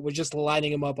scorer, was just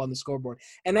lining him up on the scoreboard.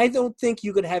 And I don't think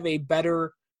you could have a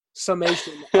better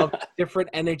summation of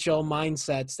different NHL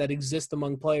mindsets that exist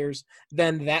among players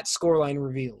than that scoreline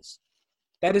reveals.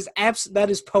 That is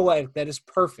poetic. That is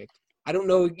perfect. I don't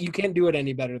know. You can't do it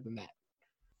any better than that.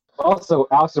 Also,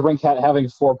 Alex DeBrincat having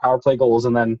 4 power play goals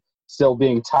and then still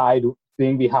being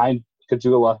behind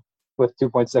Caggiula with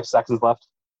 2.6 seconds left.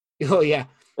 Oh, yeah.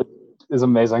 It is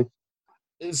amazing.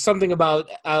 Something about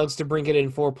Alex DeBrincat in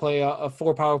 4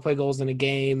 power play goals in a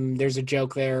game. There's a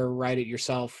joke there. Write it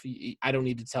yourself. I don't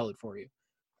need to tell it for you.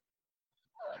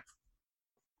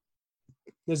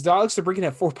 Does Alex DeBrincat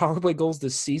have 4 power play goals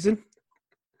this season?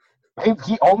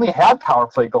 He only had power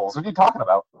play goals. What are you talking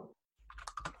about?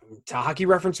 To Hockey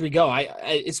Reference we go.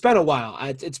 It's been a while.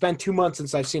 It's been 2 months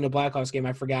since I've seen a Blackhawks game.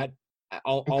 I forgot.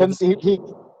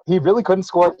 He really couldn't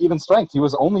score at even strength. He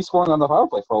was only scoring on the power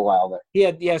play for a while there. He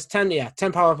had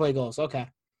 10 power play goals. Okay.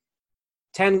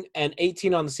 10 and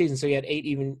 18 on the season, so he had 8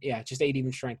 even. Yeah, just 8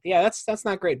 even strength. Yeah, that's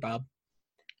not great, Bob.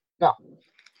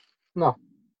 No.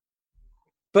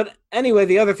 But anyway,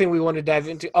 the other thing we want to dive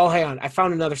into. Oh, hang on. I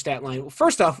found another stat line.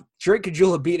 First off, Drake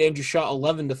Caggiula beat Andrew Shaw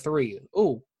 11-3.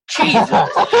 Ooh. Jesus.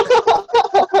 Stop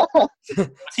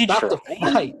the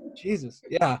fight. Jesus.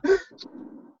 Yeah.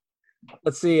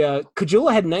 Let's see.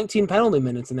 Caggiula had 19 penalty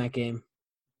minutes in that game.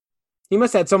 He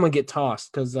must have had someone get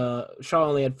tossed because Shaw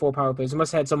only had 4 power plays. He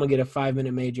must have had someone get a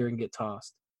 5-minute major and get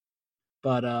tossed.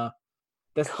 But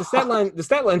The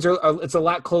stat lines are it's a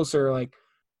lot closer. Like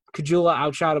Caggiula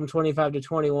outshot him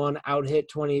 25-21, out hit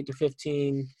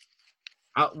 28-15,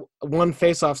 won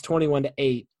faceoffs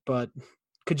 21-8, but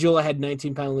Caggiula had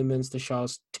 19 penalty minutes to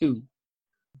Shaw's 2.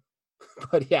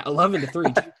 But yeah,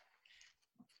 11-3.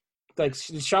 Like,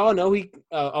 did Shaw know he?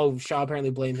 Shaw apparently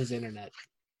blamed his internet.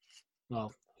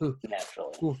 Well,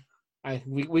 Naturally.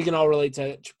 We can all relate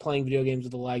to playing video games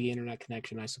with a laggy internet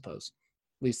connection, I suppose.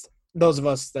 At least those of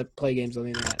us that play games on the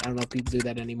internet. I don't know if people do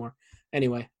that anymore.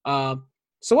 Anyway,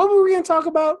 so what were we going to talk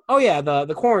about? Oh yeah,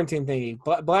 the quarantine thingy.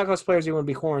 Blackhawks players you want to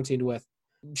be quarantined with.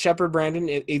 Shepard, Brandon,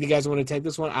 if you guys want to take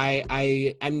this one,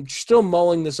 I'm still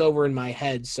mulling this over in my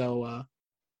head. So,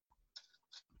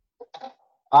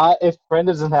 if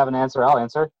Brandon doesn't have an answer, I'll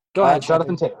answer. Go ahead,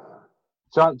 Jonathan Taves.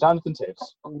 Jonathan Taves.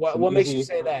 What makes you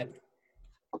say that?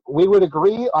 We would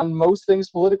agree on most things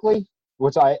politically,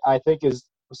 which I think is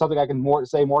something I can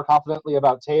say more confidently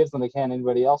about Taves than I can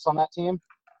anybody else on that team.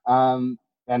 And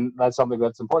that's something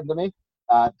that's important to me.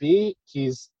 B,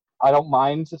 I don't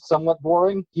mind somewhat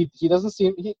boring.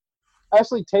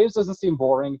 Actually, Taves doesn't seem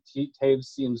boring. Taves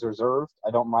seems reserved.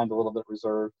 I don't mind a little bit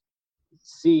reserved.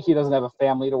 C, he doesn't have a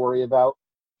family to worry about,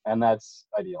 and that's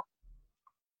ideal.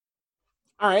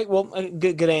 All right, well,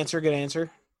 good answer.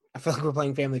 I feel like we're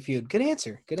playing Family Feud. Good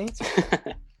answer.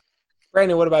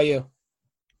 Brandon, what about you?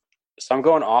 So I'm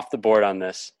going off the board on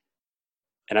this,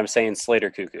 and I'm saying Slater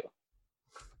Cuckoo.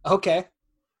 Okay.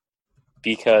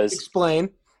 Because explain.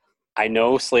 I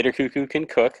know Slater Cuckoo can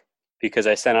cook because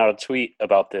I sent out a tweet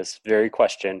about this very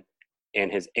question,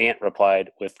 and his aunt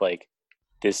replied with like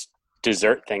this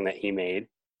dessert thing that he made.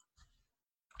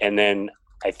 And then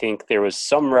I think there was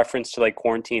some reference to like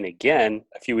quarantine again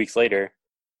a few weeks later,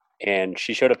 and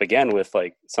she showed up again with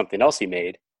like something else he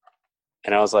made.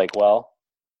 And I was like, well,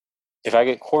 if I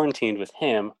get quarantined with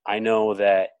him, I know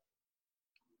that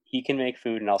he can make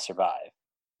food and I'll survive.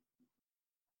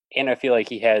 And I feel like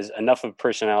he has enough of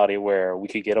personality where we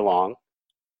could get along.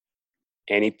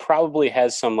 And he probably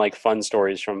has some like fun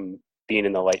stories from being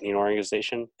in the Lightning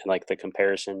organization and like the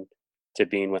comparison to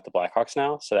being with the Blackhawks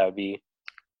now. So that would be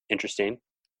interesting.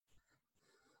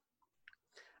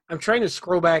 I'm trying to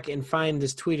scroll back and find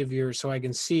this tweet of yours so I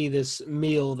can see this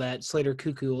meal that Slater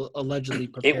Cuckoo allegedly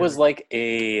prepared. It was like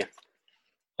a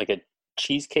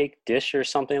cheesecake dish or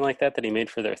something like that he made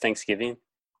for their Thanksgiving.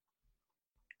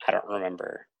 I don't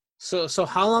remember. So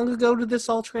how long ago did this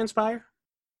all transpire?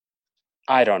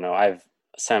 I don't know. I've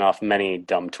sent off many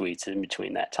dumb tweets in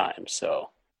between that time,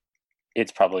 so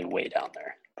it's probably way down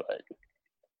there. But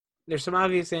there's some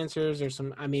obvious answers.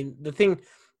 The thing,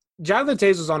 Jonathan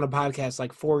Taves was on a podcast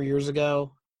like 4 years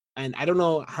ago, and I don't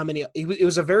know how many. It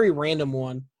was a very random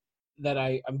one that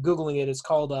I'm Googling it. It's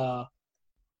called,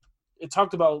 it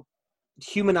talked about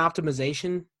human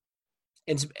optimization.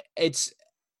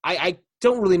 I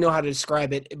don't really know how to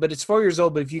describe it, but it's 4 years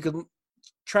old, but if you could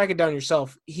track it down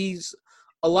yourself, he's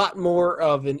a lot more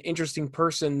of an interesting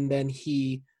person than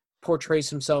he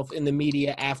portrays himself in the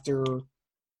media after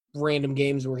random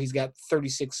games where he's got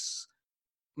 36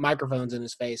 microphones in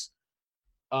his face.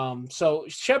 So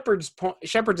Shepard's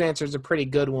answer is a pretty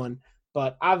good one,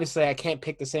 but obviously I can't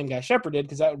pick the same guy Shepard did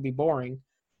because that would be boring.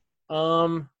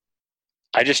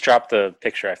 I just dropped the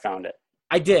picture. I found it.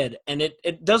 I did, and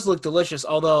it does look delicious,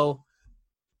 although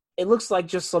it looks like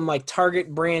just some like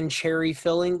Target brand cherry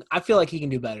filling. I feel like he can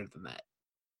do better than that.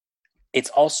 It's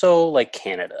also like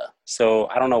Canada, so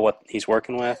I don't know what he's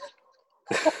working with.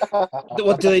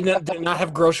 What, do they not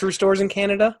have grocery stores in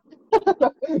Canada?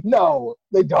 No,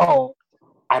 they don't.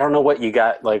 I don't know what you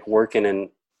got like working in,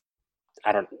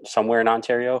 somewhere in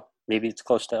Ontario. Maybe it's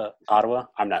close to Ottawa.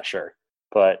 I'm not sure,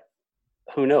 but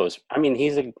who knows? I mean,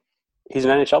 he's an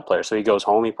NHL player, so he goes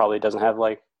home. He probably doesn't have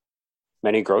like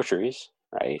many groceries,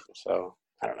 right? So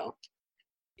I don't know.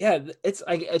 Yeah,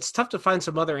 it's tough to find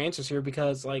some other answers here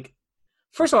because like,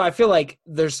 first of all, I feel like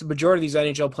the majority of these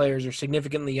NHL players are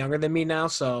significantly younger than me now,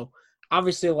 so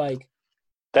obviously like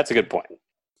that's a good point.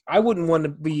 I wouldn't want to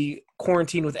be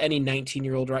quarantined with any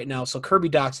 19-year-old right now, so Kirby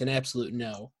Dach's an absolute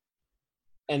no.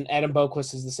 And Adam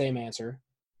Boquist is the same answer.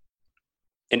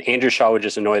 And Andrew Shaw would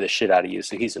just annoy the shit out of you,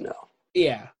 so he's a no.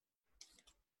 Yeah.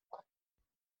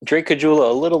 Drake Caggiula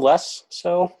a little less,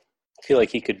 so I feel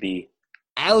like he could be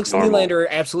Alex normal. Nylander,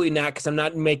 absolutely not, because I'm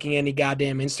not making any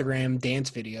goddamn Instagram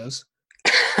dance videos.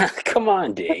 Come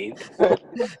on, Dave.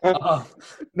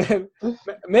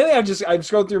 Mainly I've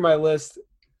scrolled through my list.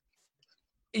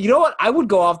 You know what? I would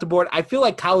go off the board. I feel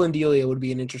like Colin Delia would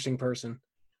be an interesting person.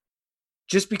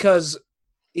 Just because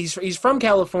he's from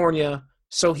California,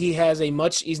 so he has he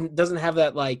doesn't have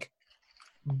that like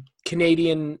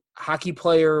Canadian hockey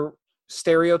player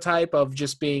stereotype of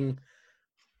just being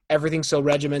everything's so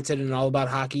regimented and all about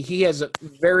hockey. He has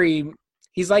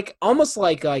he's like almost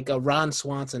like a Ron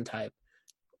Swanson type.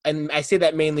 And I say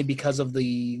that mainly because of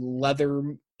the leather.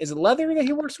 Is it leather that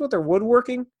he works with or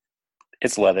woodworking?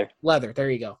 It's leather. Leather.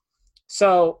 There you go.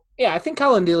 So, yeah, I think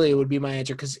Colin Delia would be my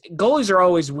answer because goalies are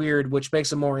always weird, which makes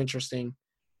them more interesting.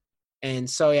 And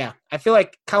so, yeah, I feel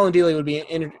like Colin Delia would be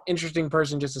an interesting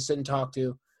person just to sit and talk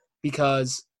to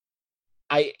because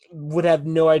I would have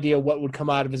no idea what would come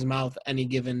out of his mouth any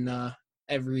given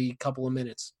every couple of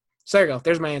minutes. So there you go.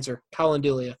 There's my answer. Colin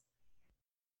Delia.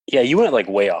 Yeah, you went like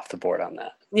way off the board on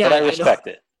that. Yeah, but I respect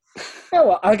it. Yeah,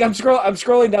 well, like I'm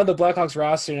scrolling down the Blackhawks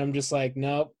roster and I'm just like,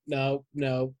 nope.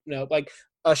 Like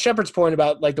Shepard's point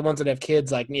about like the ones that have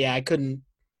kids, like, yeah, I couldn't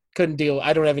deal.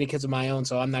 I don't have any kids of my own,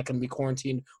 so I'm not going to be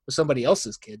quarantined with somebody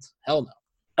else's kids. Hell no.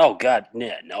 Oh God,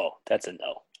 yeah, no, that's a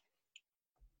no.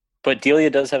 But Delia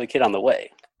does have a kid on the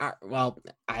way. Well,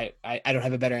 I don't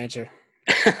have a better answer.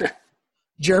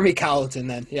 Jeremy Colleton,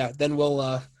 then. Yeah, then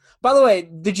we'll. By the way,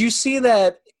 did you see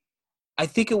that? I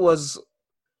think it was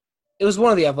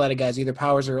one of the Athletic guys, either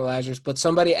Powers or Lazarus, but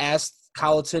somebody asked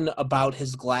Colleton about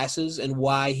his glasses and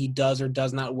why he does or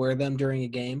does not wear them during a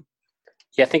game.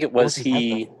 Yeah, I think it was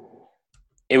he.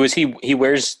 It was he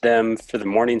wears them for the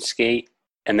morning skate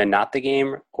and then not the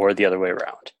game, or the other way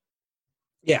around.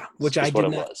 Yeah, which That's I what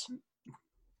did it not. was.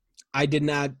 I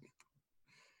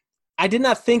did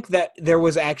not think that there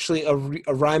was actually a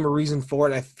rhyme or reason for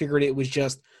it. I figured it was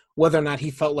just whether or not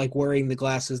he felt like wearing the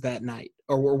glasses that night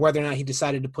or whether or not he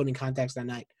decided to put in contacts that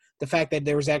night. The fact that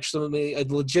there was actually a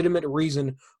legitimate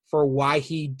reason for why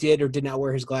he did or did not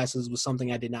wear his glasses was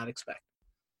something I did not expect.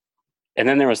 And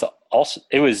then there was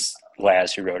it was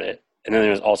Laz who wrote it. And then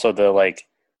there was also the like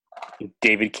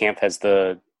David Camp has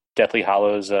the Deathly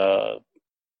Hallows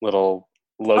little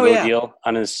logo deal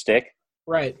on his stick.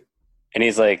 Right. And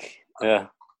he's like,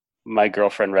 my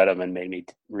girlfriend read them and made me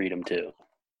read them too.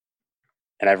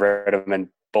 And I've read them in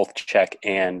both Czech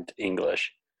and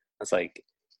English. I was like,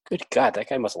 good God, that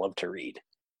guy must love to read.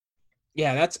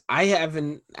 Yeah, that's a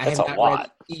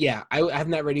lot. I have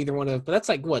not read either one of them, but that's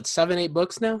like what, 7-8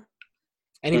 books now?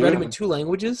 And he read them in 2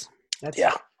 languages?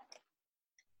 Yeah.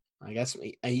 I guess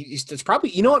it's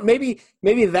probably, you know what, maybe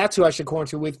that's who I should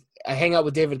quarantine with. I hang out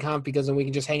with David Comp because then we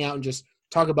can just hang out and just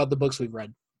talk about the books we've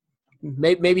read.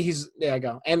 Maybe there I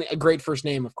go. And a great first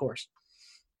name, of course.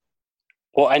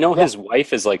 Well, I know his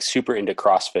wife is like super into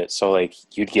CrossFit, so like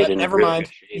you'd get in. Never really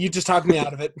mind. You just talked me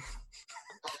out of it.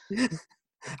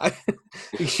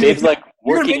 Dave's like,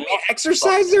 you're gonna make me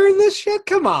exercise during this shit?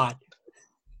 Come on.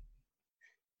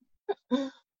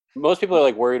 Most people are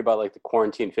like worried about like the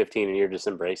quarantine 15, and you're just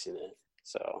embracing it.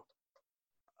 So,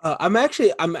 I'm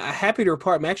happy to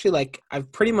report. I'm actually like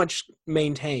I've pretty much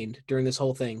maintained during this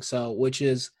whole thing. So, which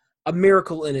is a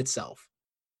miracle in itself.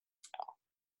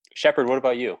 Shepard, what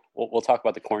about you? We'll talk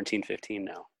about the quarantine 15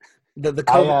 now. The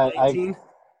COVID-19.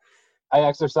 I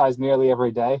exercise nearly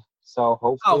every day, so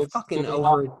hopefully.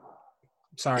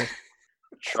 Sorry.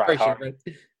 Try hard.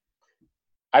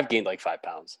 I've gained like 5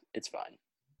 pounds. It's fine.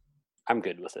 I'm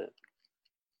good with it.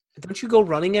 Don't you go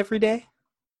running every day?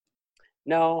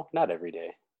 No, not every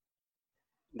day.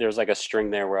 There's like a string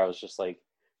there where I was just like,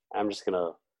 I'm just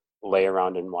gonna lay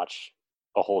around and watch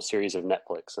a whole series of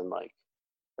Netflix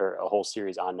or a whole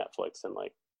series on Netflix in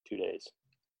like 2 days.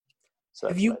 So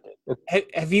that's what I did.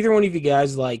 Have either one of you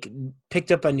guys like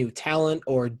picked up a new talent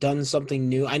or done something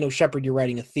new? I know, Shepard, you're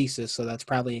writing a thesis, so that's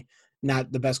probably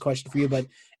not the best question for you, but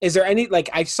is there any, like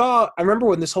I remember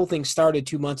when this whole thing started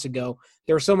 2 months ago,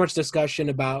 there was so much discussion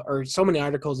about, or so many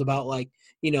articles about like,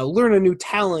 learn a new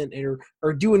talent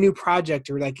or do a new project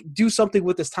or like do something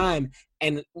with this time.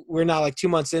 And we're now like 2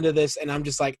 months into this and I'm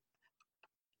just like,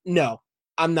 no,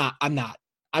 I'm not.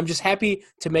 I'm just happy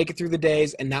to make it through the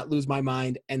days and not lose my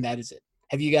mind, and that is it.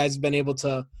 Have you guys been able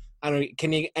to, I don't know,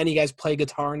 any of you guys play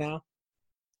guitar now?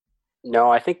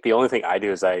 No, I think the only thing I do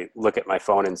is I look at my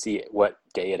phone and see what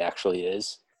day it actually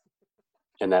is,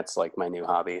 and that's like my new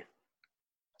hobby.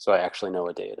 So I actually know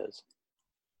what day it is.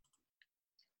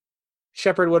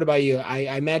 Shepard, what about you?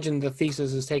 I imagine the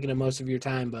thesis is taking up most of your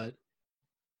time, but...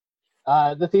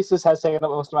 The thesis has taken up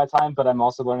most of my time, but I'm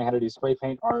also learning how to do spray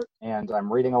paint art, and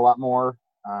I'm reading a lot more,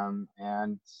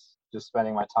 and just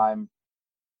spending my time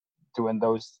doing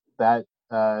those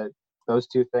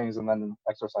 2 things, and then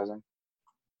exercising.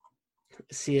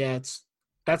 See,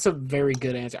 that's a very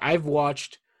good answer. I've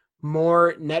watched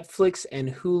more Netflix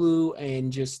and Hulu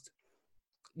and just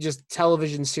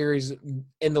television series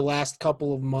in the last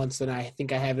couple of months than I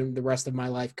think I have in the rest of my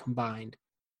life combined.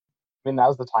 I mean,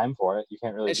 now's the time for it. You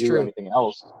can't really do anything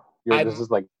else. This is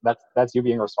like that's you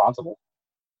being responsible.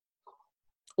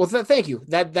 Well, thank you.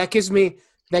 That gives me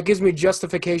that gives me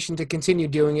justification to continue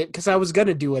doing it because I was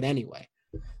gonna do it anyway.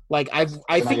 Like I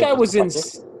think I was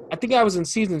in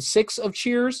season 6 of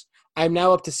Cheers. I'm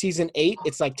now up to season 8.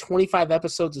 It's like 25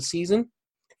 episodes a season.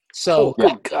 So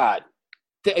good God.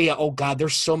 Oh God,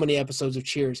 there's so many episodes of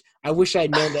Cheers. I wish I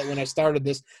had known that when I started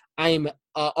this. I am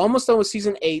almost done with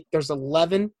season 8. There's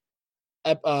 11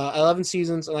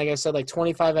 seasons, and like I said, like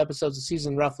 25 episodes a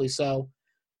season roughly. So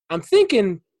I'm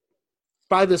thinking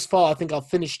by this fall, I think I'll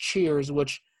finish Cheers,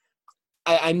 which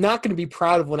I'm not going to be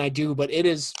proud of when I do, but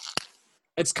it's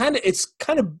kind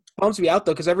of bums me out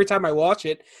though, because every time I watch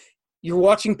it, you're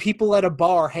watching people at a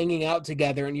bar hanging out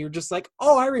together, and you're just like,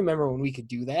 oh, I remember when we could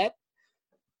do that.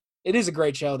 It is a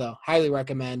great show, though. Highly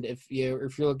recommend if you're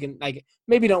looking, like,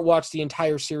 maybe don't watch the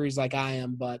entire series like I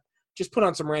am, but just put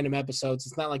on some random episodes.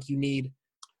 It's not like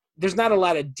there's not a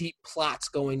lot of deep plots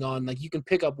going on. Like, you can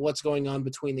pick up what's going on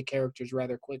between the characters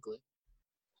rather quickly.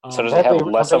 So does it have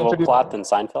less of a plot than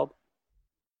Seinfeld?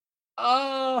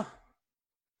 I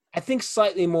think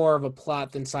slightly more of a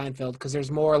plot than Seinfeld, because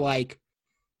there's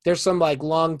some like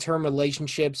long-term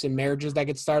relationships and marriages that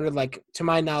get started. Like, to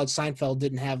my knowledge, Seinfeld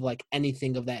didn't have like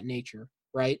anything of that nature,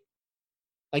 right?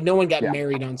 Like, no one got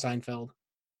married on Seinfeld.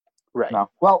 Right. No.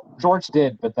 Well, George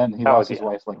did, but then he lost his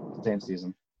wife like the same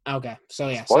season. Okay. So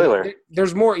yeah. Spoiler. So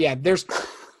there's more. Yeah. There's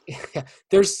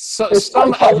It's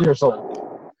some 5 years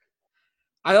old.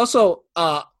 I also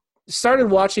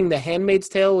started watching The Handmaid's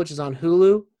Tale, which is on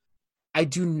Hulu. I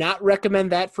do not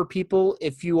recommend that for people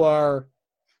if you are.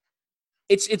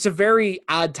 It's a very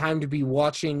odd time to be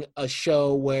watching a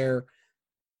show where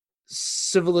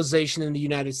civilization in the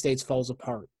United States falls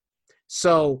apart.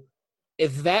 So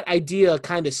if that idea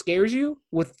kind of scares you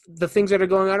with the things that are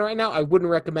going on right now, I wouldn't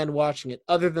recommend watching it.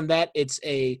 Other than that, it's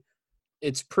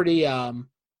pretty, I don't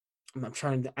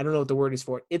know what the word is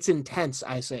for it. It's intense,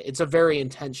 I say. It's a very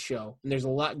intense show, and there's a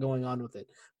lot going on with it.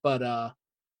 But,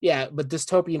 but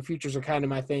dystopian futures are kind of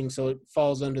my thing, so it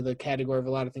falls under the category of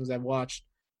a lot of things I've watched.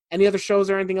 Any other shows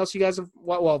or anything else you guys have?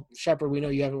 Well, Shepard, we know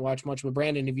you haven't watched much, but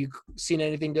Brandon, have you seen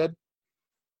anything good?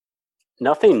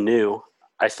 Nothing new.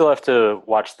 I still have to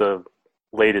watch the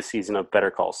latest season of Better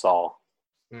Call Saul.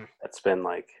 That's been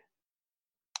like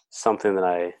something that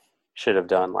I should have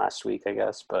done last week, I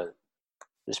guess, but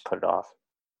just put it off.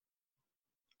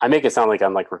 I make it sound like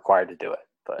I'm like required to do it,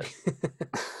 but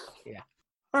yeah.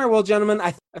 All right, well, gentlemen,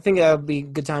 I think that would be a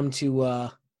good time to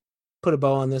put a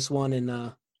bow on this one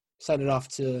and send it off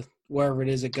to wherever it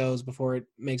is it goes before it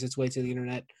makes its way to the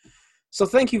internet. So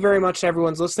thank you very much to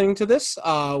everyone's listening to this.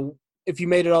 If you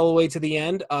made it all the way to the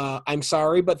end, I'm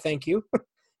sorry, but thank you.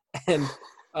 And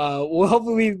we'll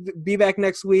hopefully be back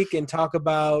next week and talk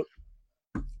about,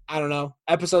 I don't know,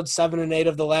 episodes 7 and 8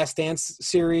 of the Last Dance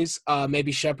series.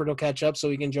 Maybe Shepard will catch up so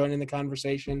we can join in the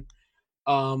conversation.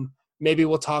 Maybe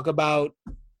we'll talk about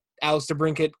Alex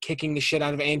DeBrincat kicking the shit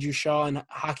out of Andrew Shaw in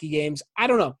hockey games. I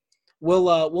don't know.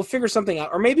 We'll figure something out.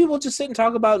 Or maybe we'll just sit and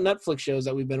talk about Netflix shows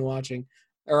that we've been watching.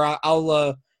 Or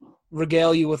I'll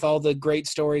regale you with all the great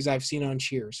stories I've seen on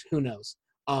Cheers. Who knows?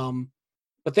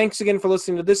 But thanks again for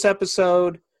listening to this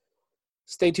episode.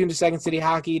 Stay tuned to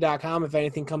SecondCityHockey.com. If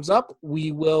anything comes up,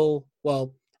 we will –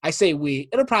 well, I say we.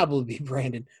 It'll probably be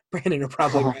Brandon. Brandon will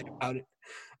probably write about it.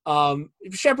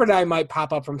 Shepard and I might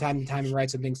pop up from time to time and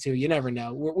write some things too. You never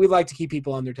know. We like to keep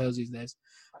people on their toes these days.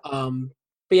 But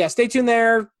yeah, stay tuned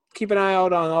there. Keep an eye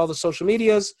out on all the social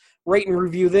medias. Rate and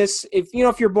review this. If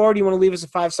you're bored, you want to leave us a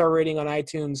 5-star rating on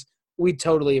iTunes, we'd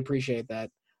totally appreciate that.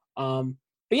 But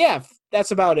yeah,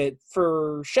 that's about it.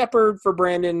 For Shepard, for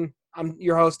Brandon, I'm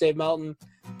your host, Dave Melton.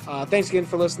 Thanks again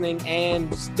for listening,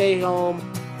 and stay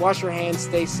home, wash your hands,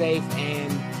 stay safe, and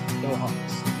go Hawks.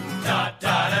 Da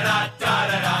da da da da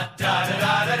da da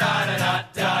da da da da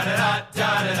da da da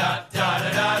da da da.